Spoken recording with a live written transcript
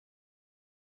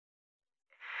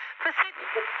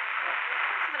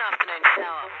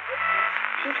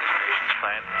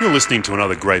You're listening to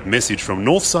another great message from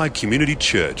Northside Community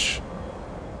Church.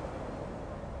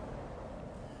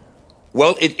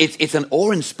 Well, it's an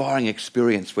awe-inspiring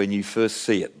experience when you first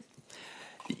see it.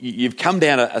 You've come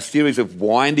down a series of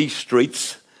windy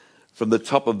streets from the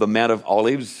top of the Mount of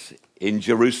Olives in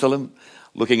Jerusalem,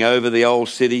 looking over the old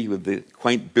city with the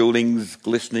quaint buildings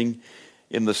glistening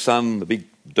in the sun, the big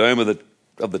dome of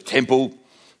the temple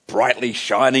brightly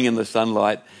shining in the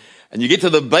sunlight. And you get to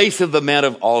the base of the Mount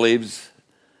of Olives,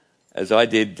 as I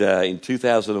did in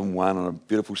 2001 on a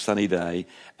beautiful sunny day,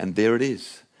 and there it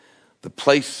is, the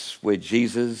place where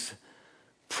Jesus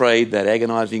prayed that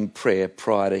agonizing prayer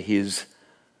prior to his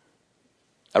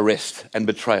arrest and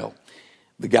betrayal.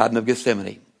 The Garden of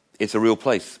Gethsemane. It's a real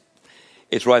place.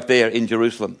 It's right there in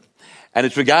Jerusalem. And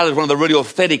it's regarded as one of the really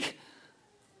authentic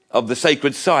of the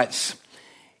sacred sites.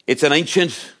 It's an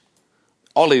ancient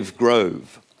olive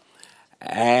grove.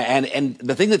 And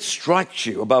the thing that strikes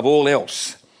you above all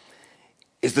else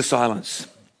is the silence.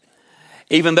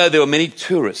 Even though there were many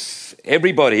tourists,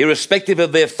 everybody, irrespective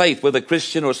of their faith, whether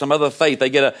Christian or some other faith, they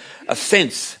get a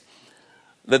sense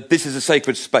that this is a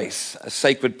sacred space, a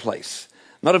sacred place.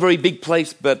 Not a very big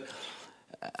place, but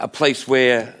a place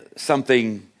where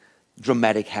something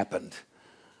dramatic happened.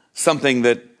 Something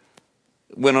that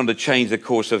went on to change the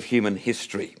course of human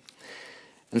history.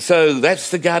 And so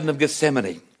that's the Garden of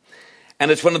Gethsemane.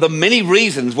 And it's one of the many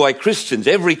reasons why Christians,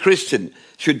 every Christian,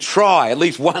 should try at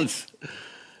least once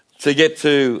to get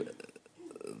to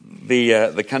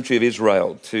the country of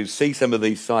Israel, to see some of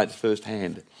these sites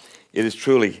firsthand. It is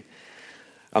truly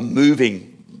a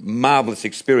moving, marvellous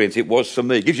experience. It was for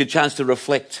me. It gives you a chance to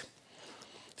reflect,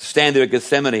 to stand there at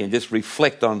Gethsemane and just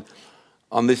reflect on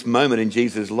this moment in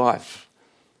Jesus' life,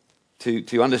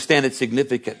 to understand its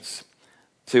significance,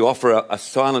 to offer a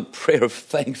silent prayer of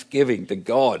thanksgiving to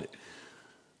God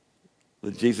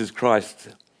that Jesus Christ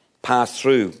passed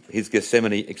through his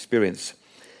Gethsemane experience.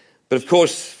 But of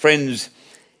course, friends,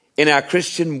 in our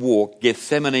Christian walk,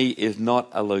 Gethsemane is not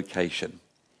a location.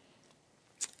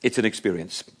 It's an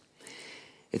experience.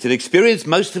 It's an experience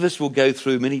most of us will go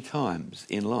through many times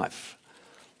in life,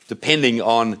 depending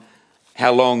on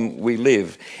how long we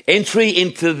live. Entry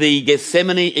into the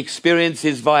Gethsemane experience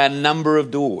is via a number of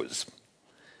doors.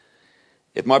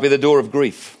 It might be the door of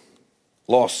grief,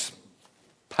 loss,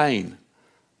 pain,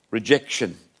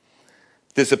 rejection,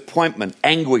 disappointment,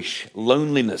 anguish,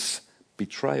 loneliness,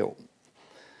 betrayal,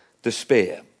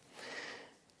 despair.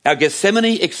 Our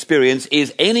Gethsemane experience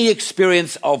is any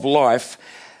experience of life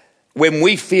when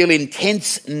we feel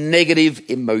intense negative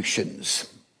emotions.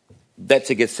 That's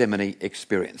a Gethsemane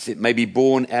experience. It may be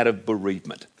born out of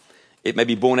bereavement. It may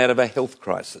be born out of a health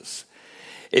crisis.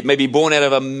 It may be born out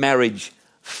of a marriage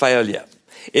failure.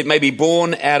 It may be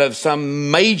born out of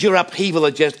some major upheaval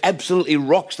that just absolutely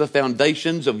rocks the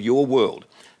foundations of your world.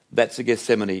 That's a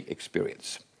Gethsemane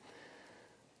experience.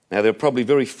 Now, there are probably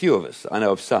very few of us, I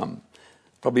know of some,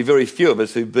 probably very few of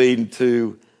us who've been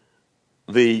to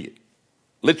the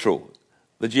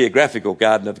geographical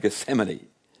Garden of Gethsemane.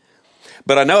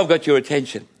 But I know I've got your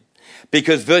attention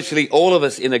because virtually all of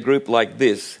us in a group like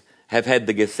this have had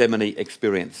the Gethsemane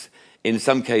experience. In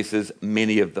some cases,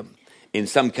 many of them. In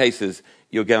some cases,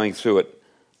 you're going through it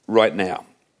right now.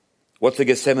 What's the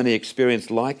Gethsemane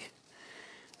experience like?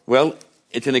 Well,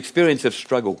 it's an experience of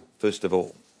struggle, first of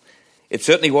all. It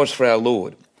certainly was for our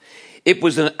Lord. It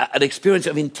was an experience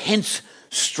of intense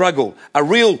struggle, a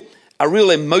real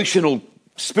emotional,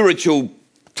 spiritual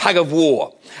tug of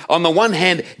war. On the one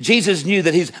hand, Jesus knew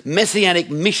that his messianic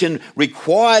mission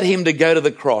required him to go to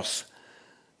the cross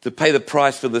to pay the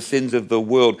price for the sins of the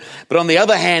world. But on the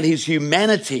other hand, his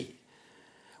humanity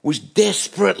was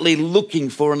desperately looking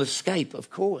for an escape,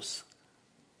 of course.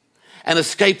 An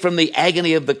escape from the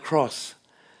agony of the cross.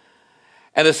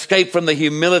 An escape from the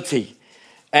humility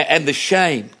and the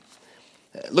shame.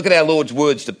 Look at our Lord's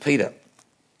words to Peter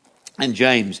and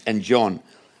James and John.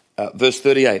 Verse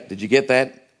 38, did you get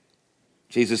that?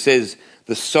 Jesus says,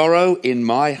 "The sorrow in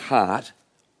my heart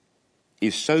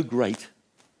is so great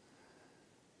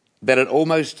that it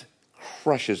almost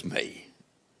crushes me."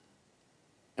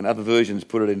 And other versions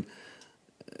put it in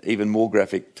even more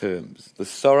graphic terms. The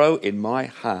sorrow in my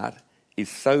heart is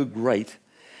so great,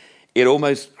 it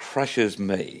almost crushes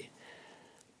me.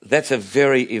 That's a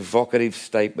very evocative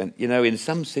statement. You know, in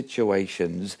some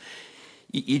situations,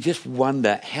 you just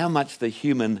wonder how much the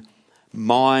human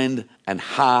mind and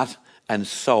heart and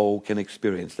soul can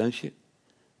experience, don't you?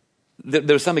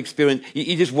 There are some experience,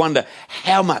 you just wonder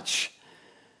how much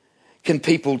can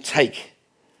people take.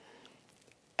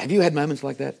 Have you had moments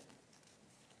like that?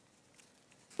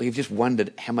 You've just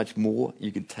wondered how much more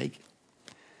you could take.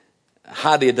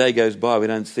 Hardly a day goes by we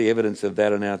don't see evidence of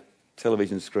that on our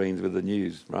television screens with the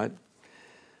news, right?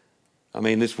 I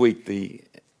mean, this week, the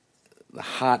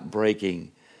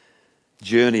heartbreaking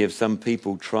journey of some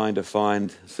people trying to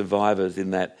find survivors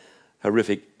in that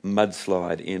horrific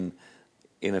mudslide in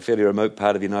a fairly remote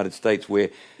part of the United States where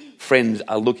friends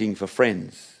are looking for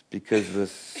friends because the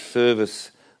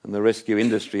service and the rescue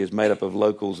industry is made up of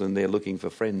locals and they're looking for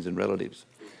friends and relatives.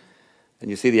 And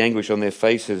you see the anguish on their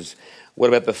faces. What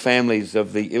about the families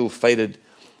of the ill-fated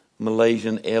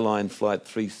Malaysian airline flight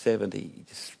 370? You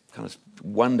just kind of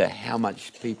wonder how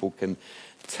much people can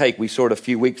take. We saw it a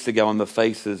few weeks ago on the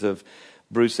faces of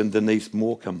Bruce and Denise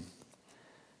Morecambe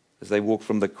as they walk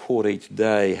from the court each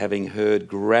day, having heard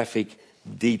graphic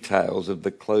details of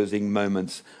the closing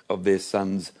moments of their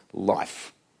son's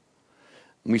life.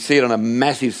 And we see it on a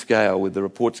massive scale with the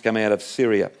reports coming out of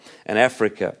Syria and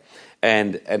Africa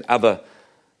and other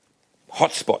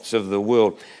hotspots of the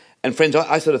world. And friends,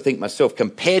 I sort of think myself,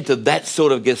 compared to that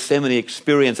sort of Gethsemane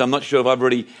experience, I'm not sure if I've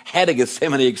already had a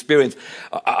Gethsemane experience.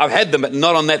 I've had them, but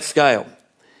not on that scale.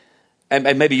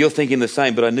 And maybe you're thinking the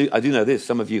same, but I do know this.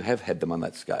 Some of you have had them on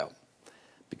that scale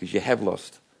because you have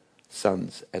lost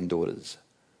sons and daughters.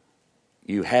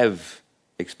 You have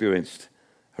experienced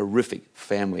horrific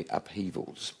family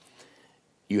upheavals.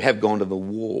 You have gone to the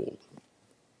wall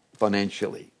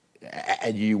financially.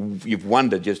 And you've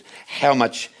wondered just how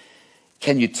much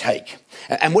can you take?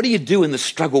 And what do you do in the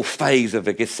struggle phase of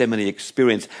a Gethsemane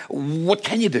experience? What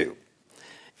can you do?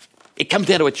 It comes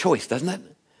down to a choice, doesn't it?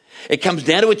 It comes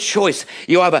down to a choice.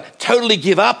 You either totally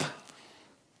give up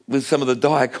with some of the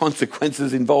dire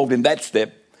consequences involved in that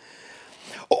step,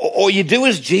 or you do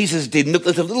as Jesus did. And look,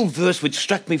 there's a little verse which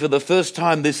struck me for the first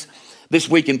time this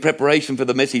week in preparation for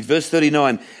the message. Verse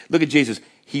 39, look at Jesus.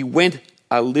 He went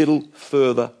a little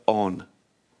further on.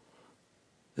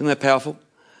 Isn't that powerful?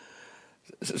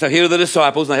 So here are the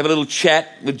disciples, and they have a little chat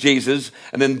with Jesus,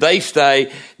 and then they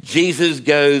stay. Jesus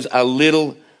goes a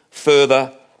little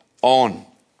further on.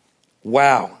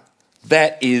 Wow,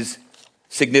 that is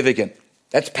significant.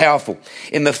 That's powerful.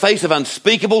 In the face of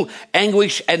unspeakable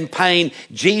anguish and pain,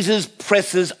 Jesus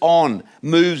presses on,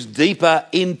 moves deeper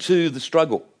into the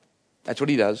struggle. That's what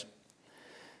he does.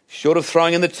 Short of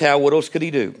throwing in the towel, what else could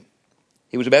he do?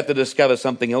 He was about to discover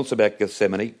something else about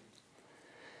Gethsemane.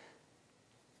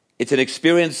 It's an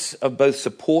experience of both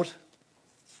support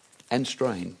and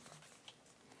strain.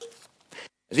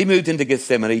 As he moved into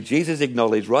Gethsemane, Jesus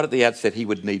acknowledged right at the outset he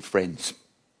would need friends.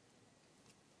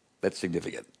 That's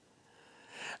significant.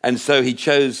 And so he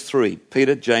chose 3,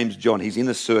 Peter, James, John. He's in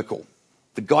a circle,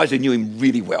 the guys who knew him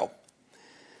really well.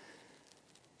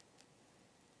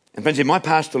 And friends, in my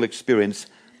pastoral experience,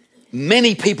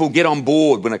 many people get on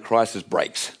board when a crisis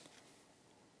breaks,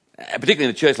 particularly in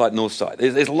a church like Northside.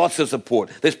 There's lots of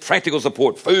support. There's practical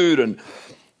support, food and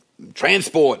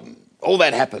transport, and all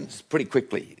that happens pretty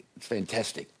quickly. It's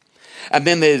fantastic. And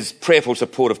then there's prayerful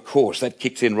support, of course. That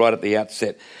kicks in right at the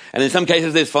outset. And in some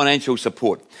cases, there's financial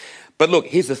support. But look,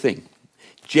 here's the thing.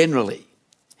 Generally,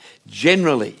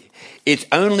 it's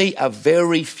only a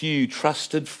very few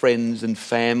trusted friends and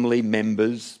family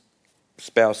members,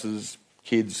 spouses,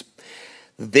 kids.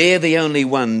 They're the only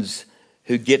ones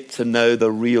who get to know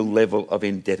the real level of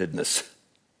indebtedness.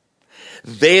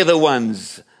 They're the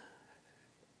ones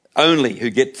only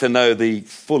who get to know the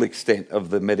full extent of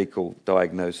the medical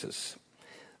diagnosis.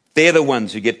 They're the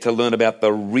ones who get to learn about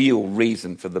the real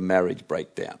reason for the marriage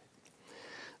breakdown.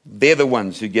 They're the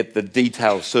ones who get the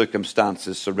detailed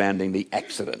circumstances surrounding the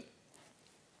accident.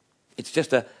 It's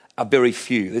just a very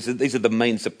few. These are the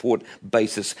main support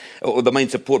basis, or the main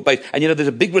support base. And there's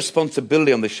a big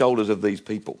responsibility on the shoulders of these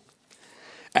people.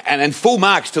 And full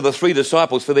marks to the 3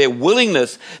 disciples for their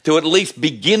willingness to at least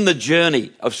begin the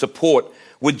journey of support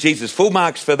with Jesus. Full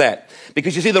marks for that.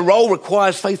 Because you see, the role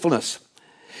requires faithfulness.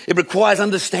 It requires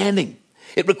understanding.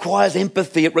 It requires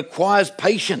empathy. It requires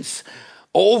patience.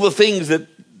 All the things that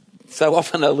so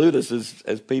often elude us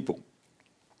as people.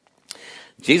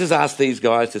 Jesus asked these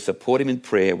guys to support him in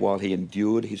prayer while he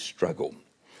endured his struggle.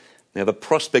 Now, the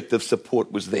prospect of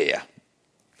support was there.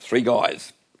 3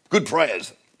 guys, good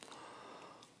prayers.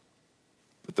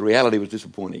 But the reality was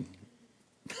disappointing.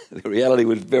 The reality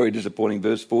was very disappointing.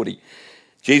 Verse 40.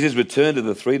 Jesus returned to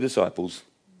the 3 disciples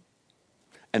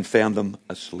and found them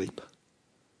asleep.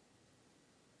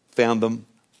 Found them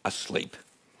asleep.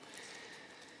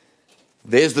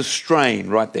 There's the strain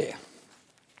right there.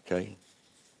 Okay?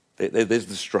 There's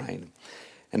the strain.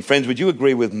 And friends, would you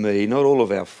agree with me, not all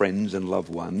of our friends and loved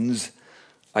ones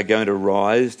are going to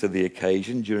rise to the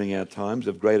occasion during our times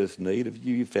of greatest need. Have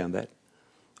you found that?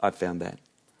 I've found that.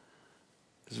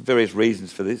 There's various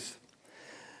reasons for this.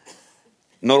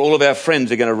 Not all of our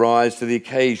friends are going to rise to the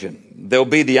occasion. There'll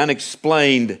be the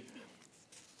unexplained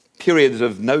periods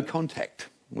of no contact.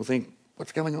 We'll think,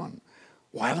 what's going on?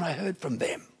 Why haven't I heard from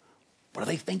them? What are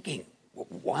they thinking?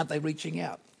 Why aren't they reaching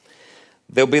out?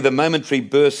 There'll be the momentary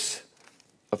bursts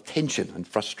of tension and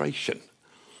frustration,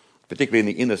 particularly in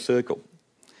the inner circle.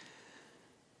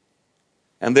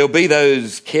 And there'll be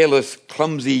those careless,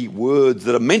 clumsy words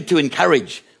that are meant to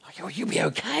encourage. Oh, you'll be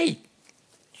okay.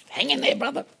 Hang in there,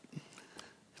 brother.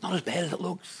 It's not as bad as it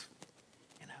looks.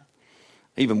 You know.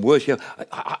 Even worse,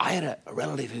 I had a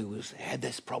relative who had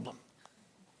this problem.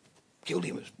 Killed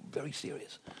him. It was very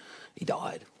serious. He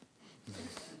died.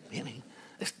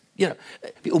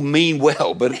 People mean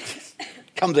well, but it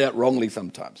comes out wrongly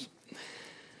sometimes.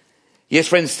 Yes,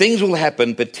 friends, things will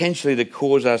happen potentially to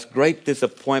cause us great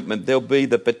disappointment. There'll be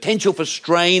the potential for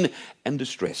strain and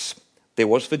distress. There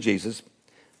was for Jesus.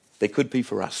 There could be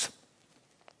for us.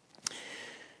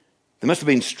 There must have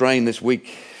been strain this week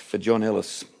for John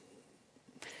Ellis.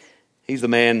 He's the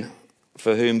man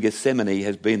for whom Gethsemane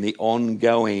has been the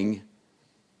ongoing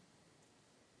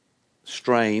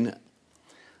strain,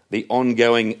 the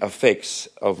ongoing effects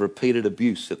of repeated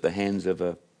abuse at the hands of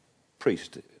a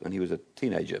priest when he was a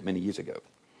teenager many years ago.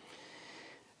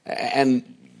 And,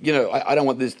 I don't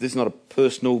want this is not a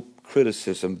personal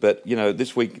criticism, but,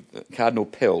 this week, Cardinal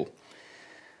Pell,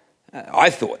 I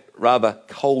thought, rather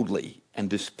coldly and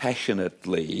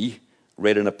dispassionately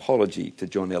read an apology to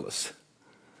John Ellis,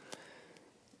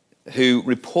 who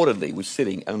reportedly was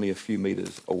sitting only a few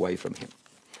metres away from him.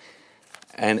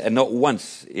 And not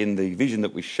once in the vision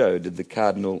that we showed did the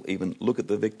Cardinal even look at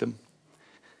the victim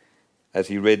as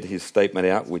he read his statement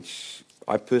out, which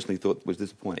I personally thought was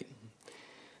disappointing.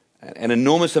 An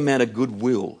enormous amount of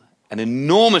goodwill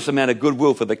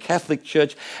for the Catholic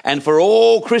Church and for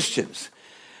all Christians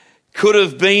could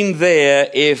have been there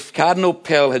if Cardinal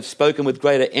Pell had spoken with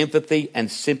greater empathy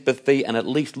and sympathy and at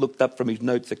least looked up from his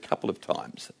notes a couple of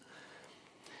times.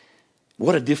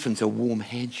 What a difference a warm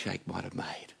handshake might have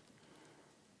made.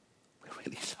 We're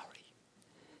really sorry.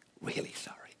 Really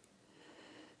sorry.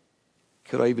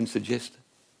 Could I even suggest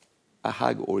a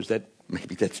hug, or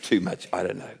maybe that's too much? I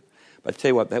don't know. But I tell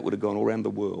you what, that would have gone all around the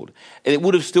world. And it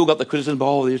would have still got the criticism,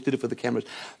 they just did it for the cameras.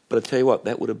 But I tell you what,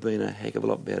 that would have been a heck of a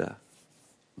lot better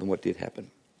than what did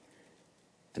happen.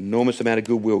 An enormous amount of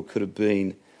goodwill could have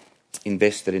been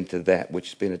invested into that, which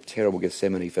has been a terrible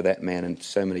Gethsemane for that man and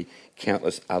so many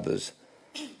countless others.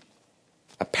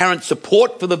 Apparent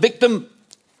support for the victim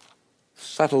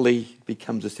subtly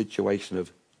becomes a situation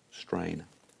of strain.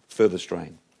 Further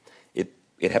strain.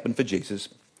 It happened for Jesus.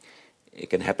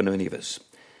 It can happen to any of us.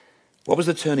 What was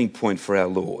the turning point for our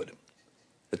Lord?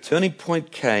 The turning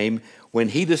point came when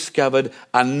he discovered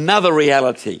another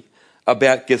reality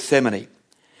about Gethsemane.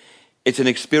 It's an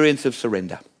experience of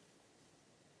surrender.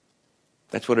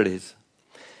 That's what it is.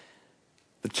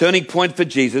 The turning point for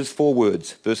Jesus, 4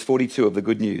 words, verse 42 of the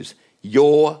Good News.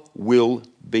 Your will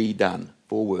be done.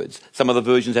 4 words. Some of the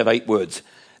versions have 8 words.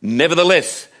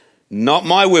 Nevertheless, not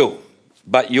my will,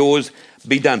 but yours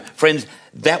be done. Friends,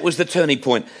 that was the turning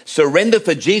point. Surrender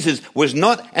for Jesus was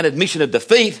not an admission of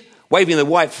defeat, waving the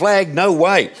white flag, no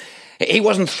way. He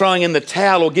wasn't throwing in the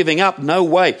towel or giving up, no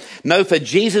way. No, for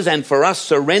Jesus and for us,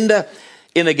 surrender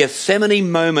in a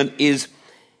Gethsemane moment is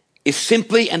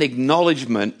simply an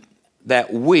acknowledgement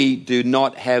that we do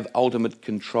not have ultimate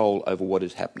control over what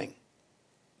is happening.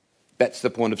 That's the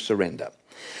point of surrender.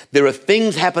 There are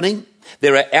things happening.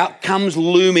 There are outcomes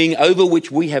looming over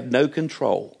which we have no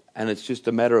control. And it's just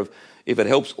a matter of, if it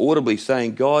helps, audibly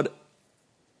saying, God,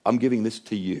 I'm giving this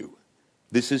to you.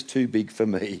 This is too big for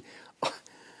me.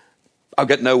 I've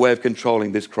got no way of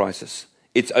controlling this crisis.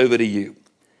 It's over to you.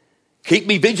 Keep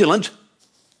me vigilant.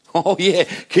 Oh yeah,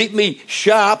 keep me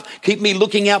sharp. Keep me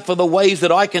looking out for the ways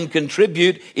that I can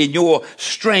contribute in your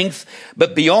strength.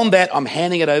 But beyond that, I'm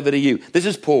handing it over to you. This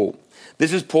is Paul.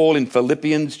 This is Paul in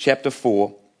Philippians chapter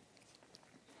 4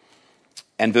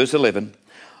 and verse 11.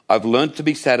 I've learnt to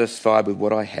be satisfied with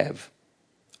what I have.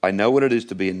 I know what it is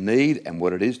to be in need and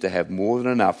what it is to have more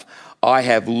than enough. I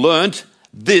have learnt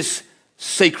this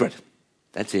secret.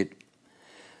 That's it.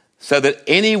 So that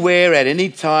anywhere at any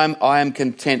time I am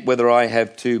content, whether I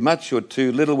have too much or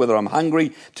too little, whether I'm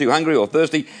too hungry or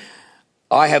thirsty.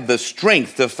 I have the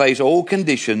strength to face all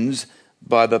conditions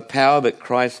by the power that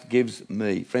Christ gives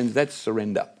me. Friends, that's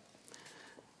surrender.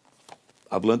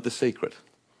 I've learnt the secret.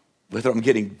 Whether I'm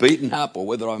getting beaten up or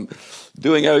whether I'm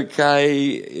doing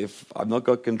okay, if I've not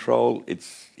got control,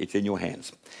 it's in your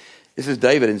hands. This is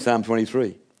David in Psalm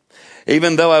 23.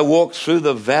 Even though I walk through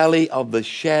the valley of the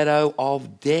shadow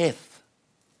of death,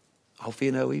 I'll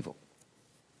fear no evil.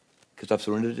 because I've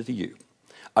surrendered it to you.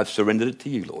 I've surrendered it to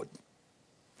you, Lord.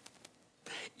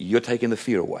 You're taking the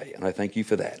fear away, and I thank you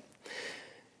for that.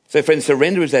 So, friends,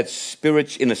 surrender is that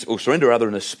in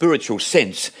a spiritual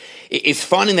sense, is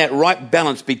finding that right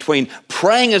balance between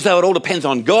praying as though it all depends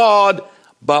on God,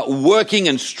 but working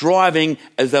and striving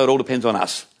as though it all depends on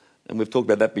us. And we've talked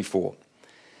about that before.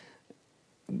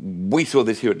 We saw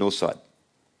this here at Northside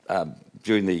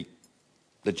during the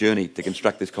journey to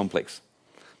construct this complex.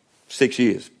 6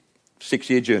 years,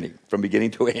 6-year journey from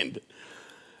beginning to end.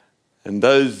 And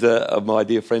those of my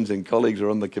dear friends and colleagues who are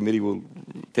on the committee will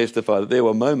testify that there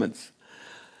were moments.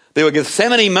 There were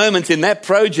Gethsemane moments in that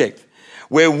project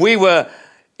where we were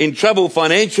in trouble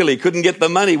financially, couldn't get the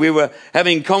money. We were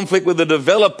having conflict with the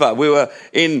developer. We were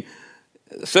in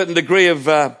a certain degree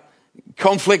of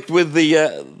conflict with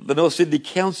the North Sydney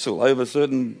Council over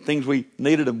certain things we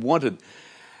needed and wanted.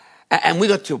 And we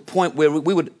got to a point where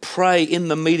we would pray in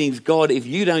the meetings, God, if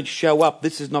you don't show up,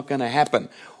 this is not going to happen.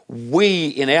 From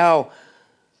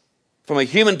a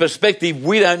human perspective,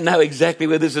 we don't know exactly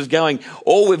where this is going.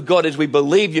 All we've got is we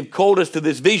believe you've called us to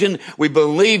this vision. We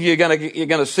believe you're going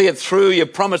to see it through. You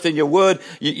promised in your word.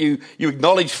 You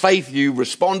acknowledge faith. You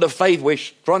respond to faith. We're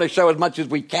trying to show as much as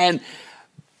we can.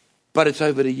 But it's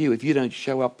over to you. If you don't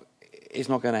show up, it's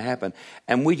not going to happen.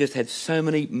 And we just had so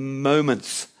many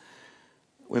moments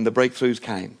when the breakthroughs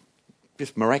came.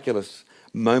 Just miraculous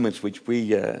moments which we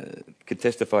could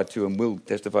testify to and will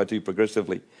testify to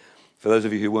progressively. For those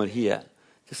of you who weren't here,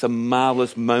 just some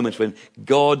marvellous moments when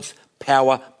God's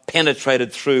power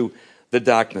penetrated through the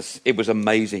darkness. It was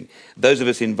amazing. Those of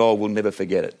us involved will never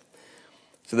forget it.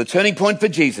 So the turning point for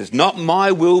Jesus, not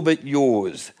my will but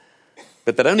yours.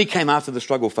 But that only came after the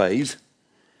struggle phase.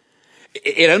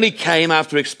 It only came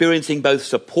after experiencing both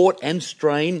support and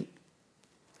strain.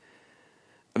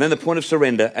 And then the point of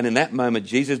surrender, and in that moment,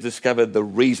 Jesus discovered the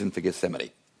reason for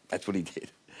Gethsemane. That's what he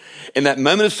did. In that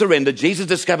moment of surrender, Jesus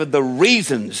discovered the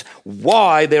reasons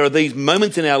why there are these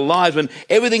moments in our lives when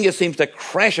everything just seems to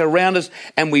crash around us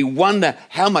and we wonder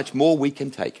how much more we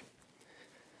can take.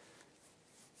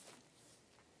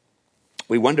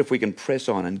 We wonder if we can press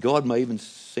on, and God may even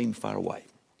seem far away.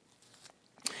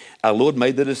 Our Lord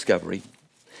made the discovery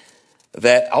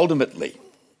that ultimately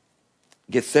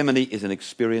Gethsemane is an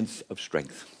experience of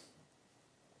strength.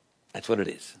 That's what it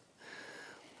is.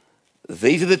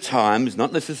 These are the times,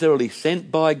 not necessarily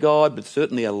sent by God, but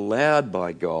certainly allowed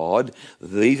by God.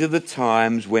 These are the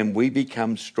times when we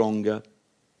become stronger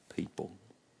people.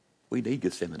 We need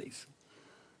Gethsemanes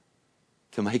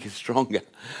to make us stronger,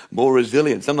 more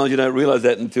resilient. Sometimes you don't realise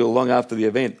that until long after the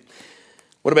event.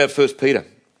 What about 1 Peter?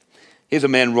 Here's a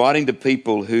man writing to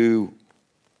people who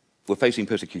were facing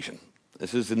persecution.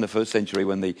 This is in the 1st century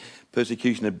when the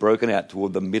persecution had broken out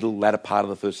toward the latter part of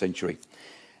the 1st century.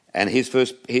 And here's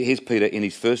Peter in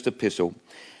his first epistle,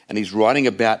 and he's writing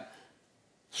about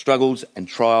struggles and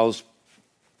trials,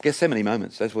 Gethsemane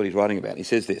moments. That's what he's writing about. He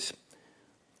says this: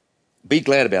 be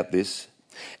glad about this,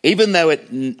 even though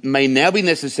it may now be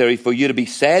necessary for you to be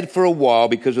sad for a while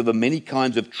because of the many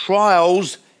kinds of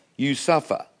trials you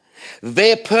suffer.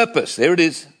 Their purpose, there it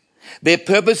is, their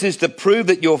purpose is to prove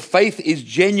that your faith is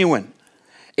genuine.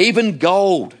 Even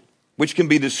gold, which can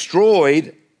be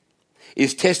destroyed,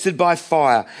 is tested by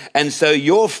fire. And so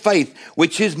your faith,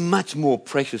 which is much more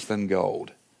precious than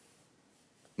gold,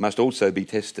 must also be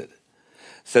tested,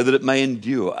 so that it may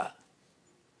endure.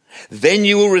 Then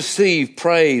you will receive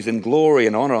praise and glory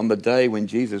and honour on the day when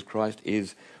Jesus Christ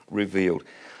is revealed.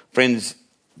 Friends,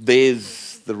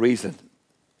 there's the reason,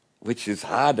 which is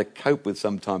hard to cope with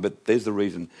sometimes, but there's the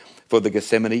reason for the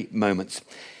Gethsemane moments.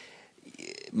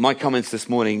 My comments this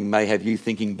morning may have you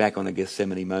thinking back on a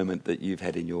Gethsemane moment that you've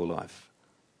had in your life.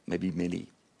 Maybe many.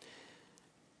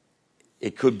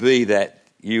 It could be that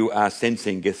you are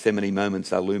sensing Gethsemane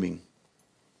moments are looming.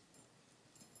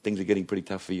 Things are getting pretty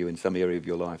tough for you in some area of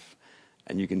your life,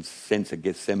 and you can sense a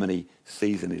Gethsemane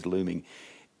season is looming.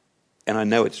 And I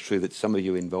know it's true that some of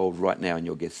you are involved right now in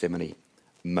your Gethsemane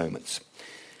moments.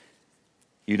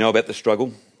 You know about the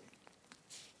struggle.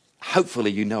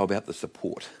 Hopefully you know about the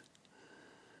support.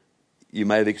 You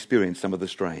may have experienced some of the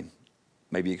strain,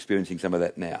 maybe experiencing some of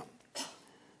that now.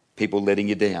 People letting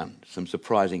you down, some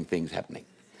surprising things happening.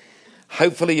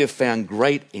 Hopefully you've found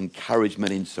great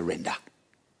encouragement in surrender.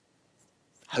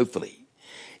 Hopefully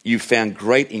you've found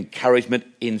great encouragement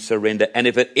in surrender. And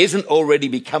if it isn't already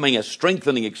becoming a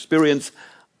strengthening experience,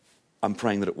 I'm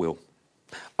praying that it will.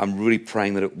 I'm really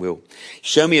praying that it will.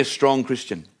 Show me a strong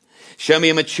Christian. Show me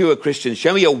a mature Christian.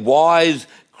 Show me a wise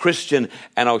Christian,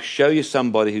 and I'll show you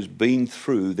somebody who's been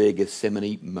through their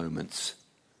Gethsemane moments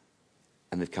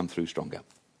and they've come through stronger.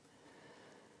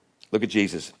 Look at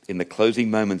Jesus in the closing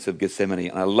moments of Gethsemane.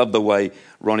 And I love the way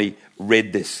Ronnie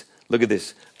read this. Look at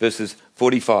this, verses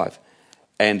 45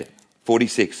 and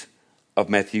 46 of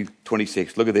Matthew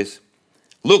 26. Look at this.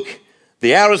 Look,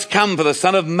 the hour has come for the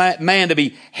Son of Man to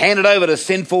be handed over to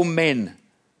sinful men.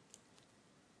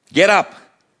 Get up.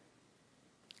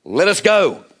 Let us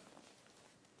go.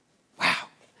 Wow.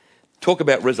 Talk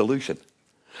about resolution.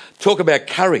 Talk about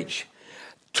courage.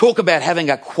 Talk about having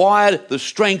acquired the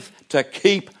strength to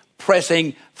keep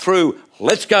pressing through.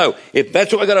 Let's go. If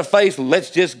that's what we're going to face, let's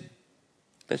just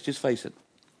face it.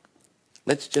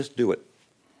 Let's just do it.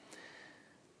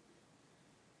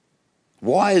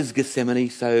 Why is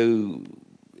Gethsemane so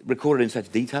recorded in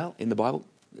such detail in the Bible?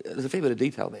 There's a fair bit of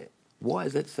detail there. Why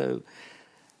is that so?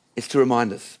 It's to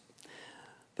remind us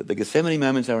that the Gethsemane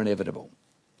moments are inevitable.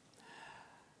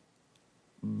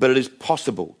 But it is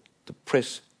possible to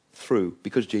press through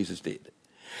because Jesus did.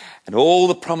 And all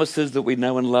the promises that we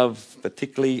know and love,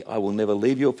 particularly, I will never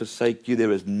leave you or forsake you,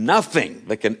 there is nothing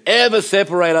that can ever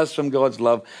separate us from God's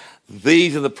love.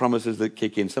 These are the promises that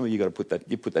kick in. Some of you got to put that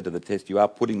to the test. You are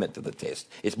putting that to the test.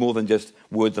 It's more than just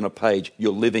words on a page.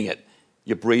 You're living it.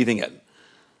 You're breathing it.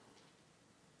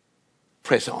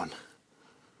 Press on.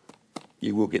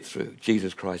 You will get through.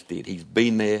 Jesus Christ did. He's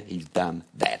been there. He's done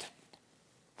that.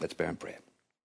 Let's bow in prayer.